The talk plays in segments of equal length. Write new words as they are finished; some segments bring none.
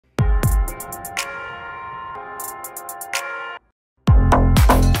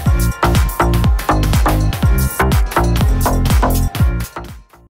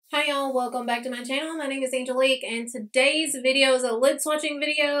welcome back to my channel. My name is Angelic, and today's video is a lip swatching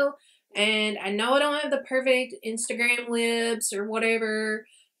video. And I know I don't have the perfect Instagram lips or whatever.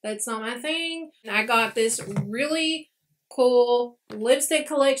 That's not my thing. I got this really cool lipstick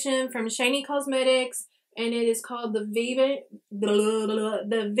collection from Shany Cosmetics, and it is called the Vegan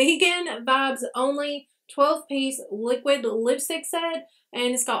Vibes Only 12-piece liquid lipstick set.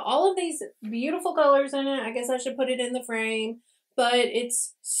 And it's got all of these beautiful colors in it. I guess I should put it in the frame. But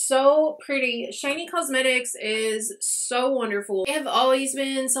it's so pretty. Shany Cosmetics is so wonderful. They have always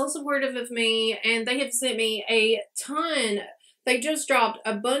been so supportive of me, and they have sent me a ton. They just dropped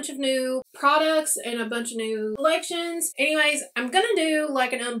a bunch of new products and a bunch of new collections. Anyways, I'm gonna do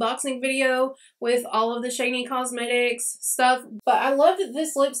like an unboxing video with all of the Shany Cosmetics stuff. But I loved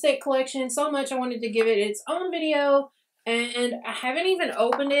this lipstick collection so much I wanted to give it its own video. And I haven't even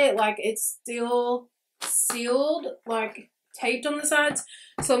opened it. Like, it's still sealed, like taped on the sides.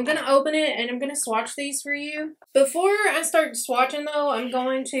 So I'm gonna open it and I'm gonna swatch these for you. Before I start swatching though, I'm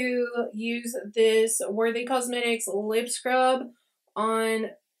going to use this Worthy Cosmetics lip scrub on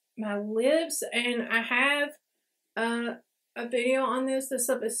my lips, and I have a video on this. This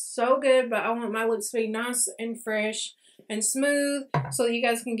stuff is so good, but I want my lips to be nice and fresh and smooth so you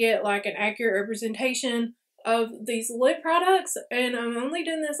guys can get like an accurate representation of these lip products. And I'm only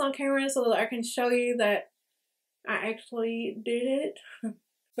doing this on camera so that I can show you that I actually did it,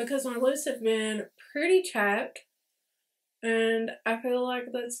 because my lips have been pretty chapped, and I feel like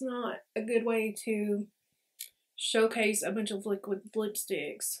that's not a good way to showcase a bunch of liquid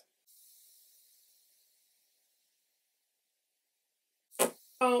lipsticks.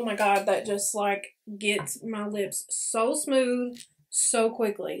 Oh my god, that just like gets my lips so smooth so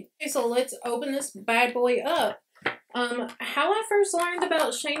quickly. Okay, so let's open this bad boy up. How I first learned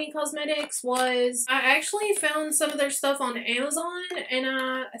about Shany Cosmetics was I actually found some of their stuff on Amazon, and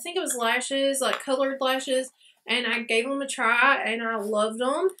I think it was lashes, like colored lashes, and I gave them a try and I loved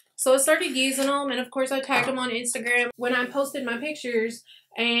them. So I started using them, and of course I tagged them on Instagram when I posted my pictures,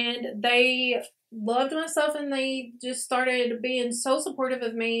 and they loved my stuff, and they just started being so supportive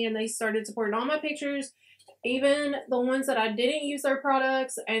of me, and they started supporting all my pictures, even the ones that I didn't use their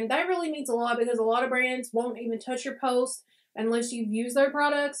products. And that really means a lot, because a lot of brands won't even touch your post unless you've used their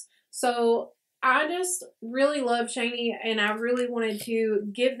products. So I just really love Shany, and I really wanted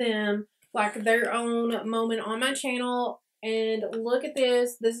to give them like their own moment on my channel. And look at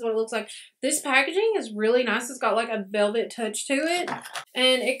this. This is what it looks like. This packaging is really nice. It's got like a velvet touch to it.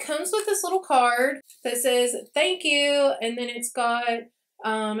 And it comes with this little card that says thank you, and then it's got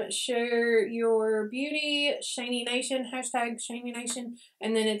share your beauty, Shany Nation, hashtag Shany Nation,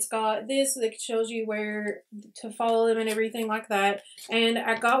 and then it's got this that shows you where to follow them and everything like that. And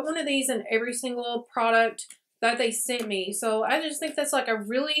I got one of these in every single product that they sent me, so I just think that's like a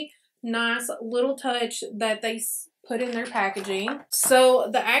really nice little touch that they put in their packaging. So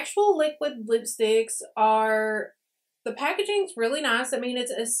the actual liquid lipsticks are, the packaging's really nice. I mean,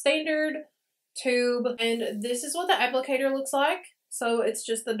 it's a standard tube, and this is what the applicator looks like. So it's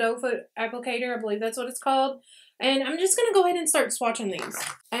just the doe foot applicator, I believe that's what it's called. And I'm just going to go ahead and start swatching these.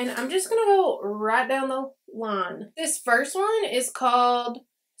 And I'm just going to go right down the line. This first one is called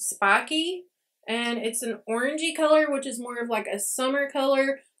Spiky, and it's an orangey color, which is more of like a summer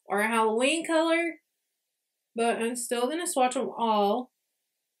color or a Halloween color. But I'm still going to swatch them all.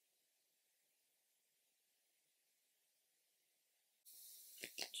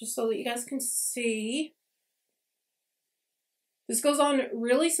 Just so that you guys can see. This goes on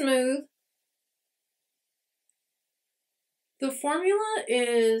really smooth. The formula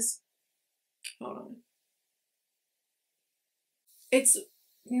is, hold on. It's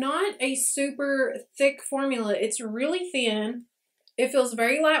not a super thick formula. It's really thin. It feels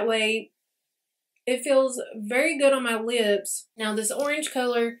very lightweight. It feels very good on my lips. Now this orange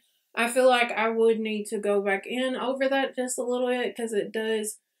color, I feel like I would need to go back in over that just a little bit, because it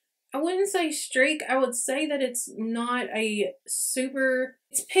does, I wouldn't say streak, I would say that it's not a super,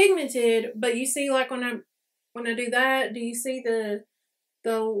 it's pigmented, but you see like when I do that, do you see the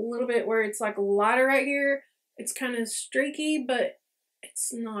little bit where it's like lighter right here? It's kind of streaky, but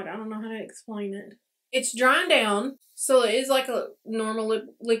it's not, I don't know how to explain it. It's drying down, so it is like a normal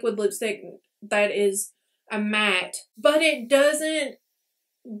liquid lipstick that is a matte, but it doesn't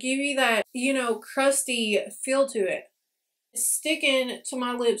give you that, you know, crusty feel to it. It's sticking to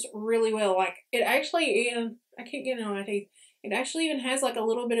my lips really well. Like, it actually, and I can't get it on my teeth, it actually even has like a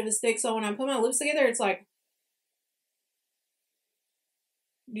little bit of a stick, so when I put my lips together, it's like,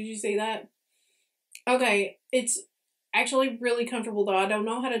 did you see that? Okay, it's actually really comfortable though. I don't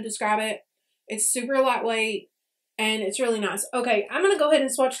know how to describe it. It's super lightweight. and it's really nice. Okay, I'm going to go ahead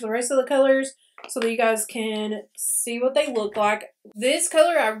and swatch the rest of the colors so that you guys can see what they look like. This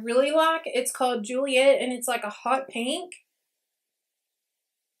color I really like. It's called Juliet, and it's like a hot pink.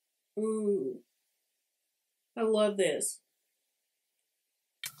 Ooh. I love this.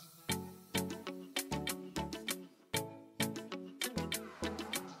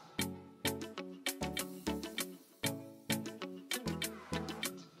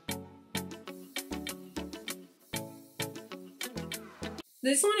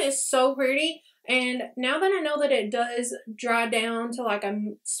 This one is so pretty, and now that I know that it does dry down to like a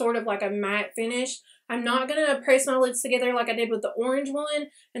sort of like a matte finish, I'm not going to press my lips together like I did with the orange one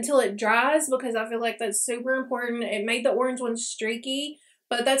until it dries, because I feel like that's super important. It made the orange one streaky,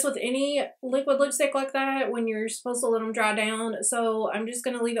 but that's with any liquid lipstick like that when you're supposed to let them dry down. So I'm just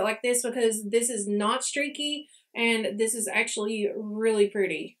going to leave it like this because this is not streaky, and this is actually really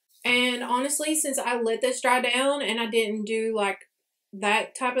pretty. And honestly, since I let this dry down and I didn't do like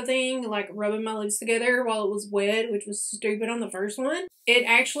that type of thing, like rubbing my lips together while it was wet, which was stupid on the first one, it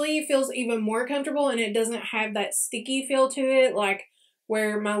actually feels even more comfortable, and it doesn't have that sticky feel to it, like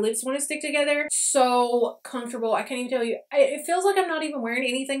where my lips want to stick together. So comfortable. I can't even tell you. It feels like I'm not even wearing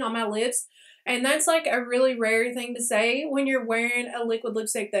anything on my lips, and that's like a really rare thing to say when you're wearing a liquid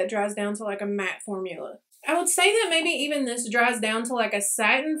lipstick that dries down to like a matte formula. I would say that maybe even this dries down to like a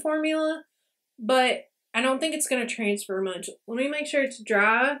satin formula, but I don't think it's going to transfer much. Let me make sure it's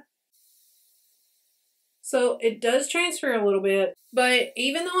dry. So it does transfer a little bit, but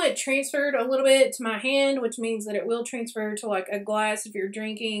even though it transferred a little bit to my hand, which means that it will transfer to like a glass if you're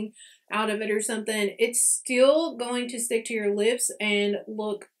drinking out of it or something, it's still going to stick to your lips and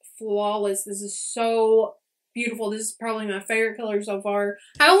look flawless. This is so beautiful. This is probably my favorite color so far.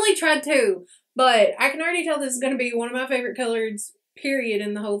 I only tried two, but I can already tell this is going to be one of my favorite colors, period,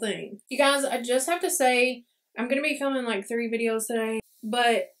 in the whole thing. You guys, I just have to say, I'm going to be filming like 3 videos today,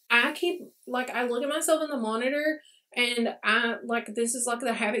 but I keep, like, I look at myself in the monitor, and this is like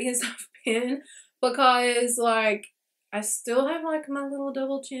the happiest I've been, because like I still have like my little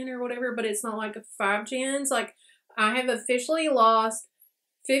double chin or whatever, but it's not like 5 chins. Like, I have officially lost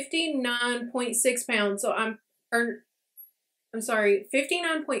 59.6 pounds. So I'm sorry,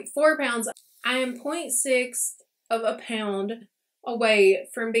 59.4 pounds. I am 0.6 of a pound away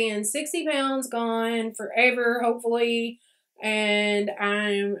from being 60 pounds gone forever, hopefully, and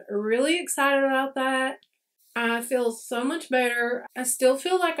I'm really excited about that. I feel so much better. I still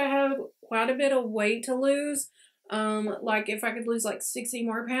feel like I have quite a bit of weight to lose. Like if I could lose like 60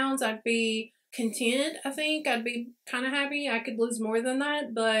 more pounds, I'd be content. I think I'd be kind of happy. I could lose more than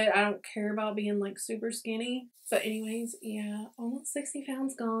that, but I don't care about being like super skinny. But anyways, yeah, almost 60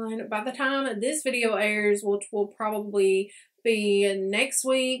 pounds gone. By the time this video airs, which will probably be next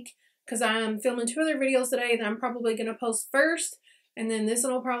week, because I'm filming 2 other videos today that I'm probably going to post first, and then this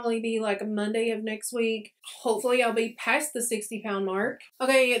one will probably be like a Monday of next week. Hopefully I'll be past the 60 pound mark.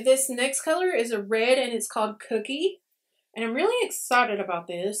 Okay, this next color is a red, and it's called Cookie, and I'm really excited about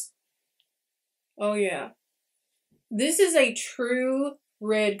this. Oh yeah. This is a true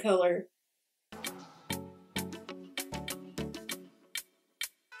red color.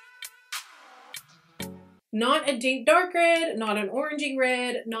 Not a deep dark red, not an orangey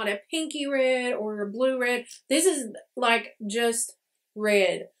red, not a pinky red or a blue red. This is like just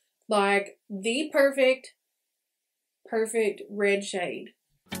red. Like the perfect red shade.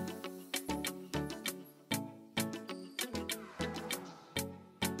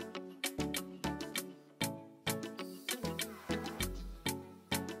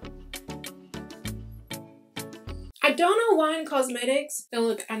 I don't know why in cosmetics, and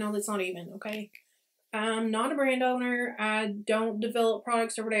look, I know that's not even, okay? I'm not a brand owner. I don't develop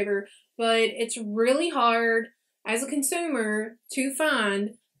products or whatever, but it's really hard as a consumer to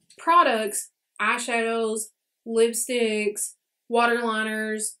find products, eyeshadows, lipsticks,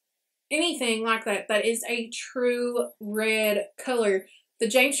 waterliners, anything like that that is a true red color. The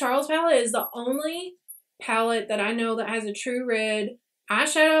James Charles palette is the only palette that I know that has a true red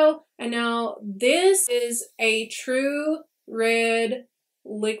eyeshadow, and now this is a true red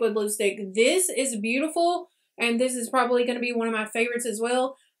liquid lipstick. This is beautiful, and this is probably going to be one of my favorites as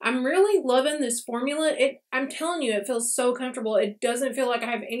well. I'm really loving this formula. I'm telling you, it feels so comfortable. It doesn't feel like I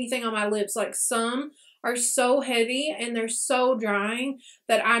have anything on my lips. Like, some are so heavy and they're so drying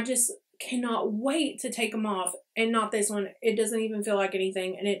that I just cannot wait to take them off. And not this one. It doesn't even feel like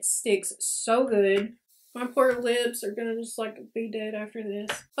anything, and it sticks so good. My poor lips are gonna just like be dead after this.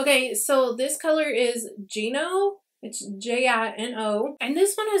 Okay, so this color is Gino. It's J-I-N-O. And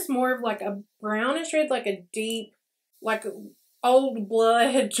this one is more of like a brownish red, like a deep, like old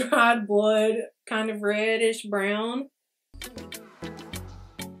blood, dried blood, kind of reddish brown.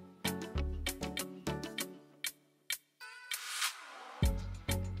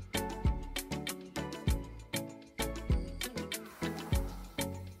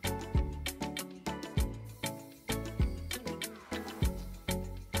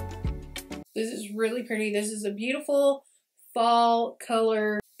 This is really pretty. This is a beautiful fall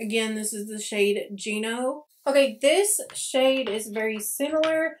color. Again, this is the shade Gino. Okay, this shade is very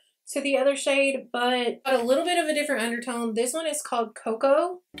similar to the other shade, but a little bit of a different undertone. This one is called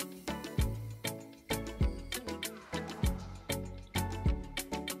Cocoa.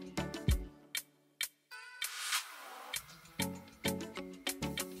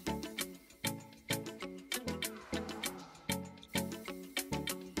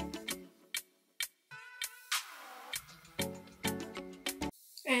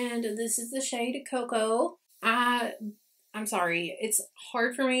 And this is the shade Cocoa. I'm sorry, it's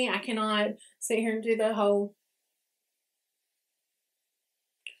hard for me. I cannot sit here and do the whole,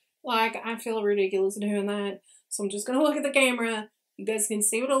 like, I feel ridiculous doing that. So I'm just gonna look at the camera. You guys can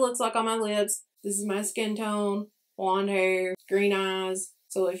see what it looks like on my lips. This is my skin tone, blonde hair, green eyes.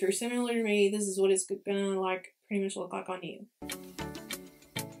 So if you're similar to me, this is what it's gonna like pretty much look like on you.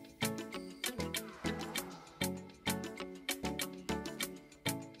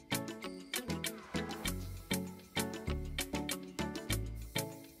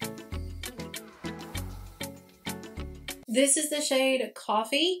 This is the shade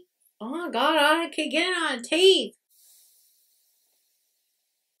Coffee. Oh my god, I keep getting on teeth.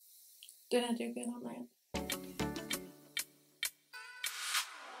 Did I do good on that?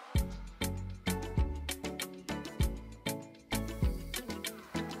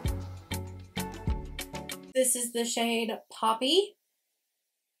 This is the shade Poppy.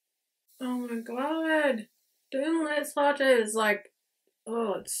 Oh my god. Doing lip swatches, like,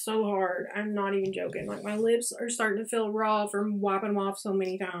 oh, it's so hard. I'm not even joking. Like, my lips are starting to feel raw from wiping them off so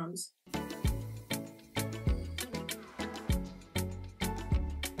many times.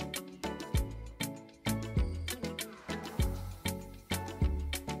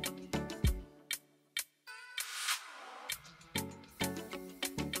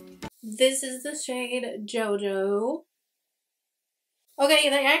 This is the shade JoJo. Okay,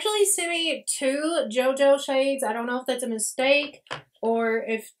 they actually sent me 2 JoJo shades. I don't know if that's a mistake or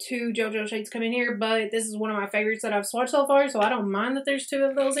if 2 JoJo shades come in here, but this is one of my favorites that I've swatched so far, so I don't mind that there's 2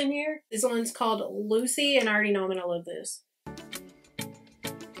 of those in here. This one's called Lucy, and I already know I'm gonna love this.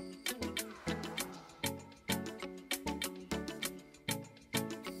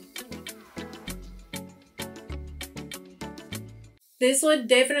 This would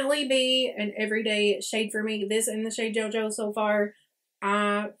definitely be an everyday shade for me. This and the shade JoJo so far.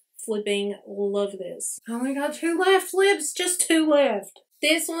 I flipping love this. I only got 2 left lips, just 2 left.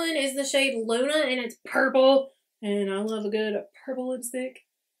 This one is the shade Luna and it's purple. And I love a good purple lipstick.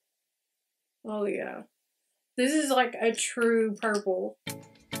 Oh yeah. This is like a true purple.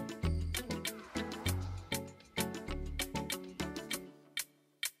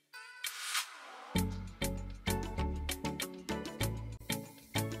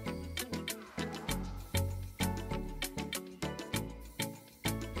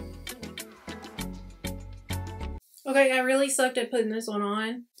 Okay, I really sucked at putting this one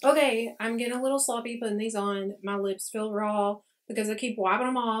on. Okay, I'm getting a little sloppy putting these on. My lips feel raw because I keep wiping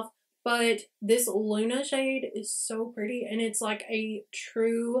them off. But this Luna shade is so pretty. And it's like a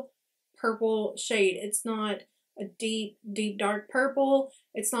true purple shade. It's not a deep, deep dark purple.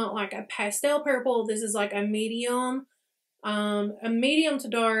 It's not like a pastel purple. This is like a medium to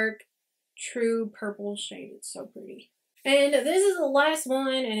dark, true purple shade. It's so pretty. And this is the last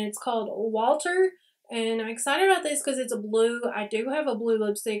one, and it's called Walter. And I'm excited about this because it's a blue. I do have a blue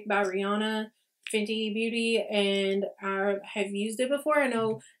lipstick by Rihanna, Fenty Beauty, and I have used it before. I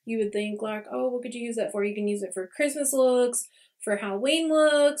know you would think like, oh, what could you use that for? You can use it for Christmas looks, for Halloween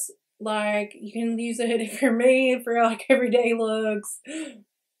looks. Like, you can use it for me for like everyday looks. I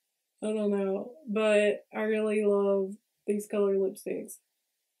don't know. But I really love these color lipsticks.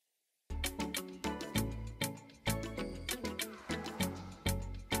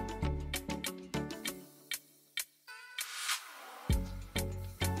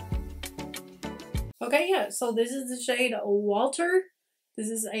 Okay, yeah, so this is the shade Walter. This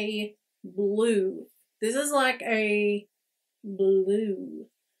is a blue. This is like a blue.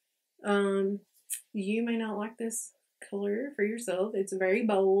 You may not like this color for yourself. It's very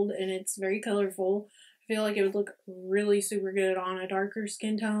bold and it's very colorful. I feel like it would look really super good on a darker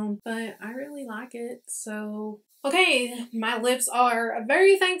skin tone, but I really like it. So Okay, my lips are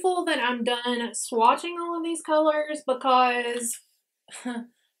very thankful that I'm done swatching all of these colors, because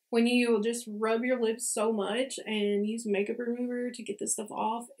when you just rub your lips so much and use makeup remover to get this stuff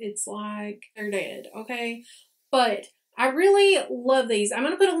off, it's like they're dead, okay? But I really love these. I'm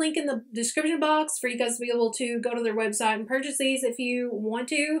going to put a link in the description box for you guys to be able to go to their website and purchase these if you want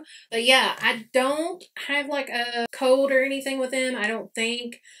to. But yeah, I don't have like a code or anything with them, I don't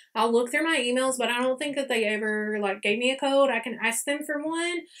think. I'll look through my emails, but I don't think that they ever like gave me a code. I can ask them for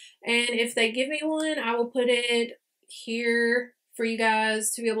one, and if they give me one, I will put it here for you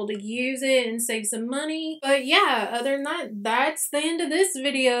guys to be able to use it and save some money. But yeah, other than that, that's the end of this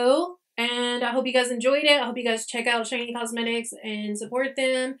video. And I hope you guys enjoyed it. I hope you guys check out Shany Cosmetics and support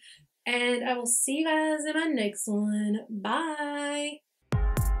them. And I will see you guys in my next one. Bye.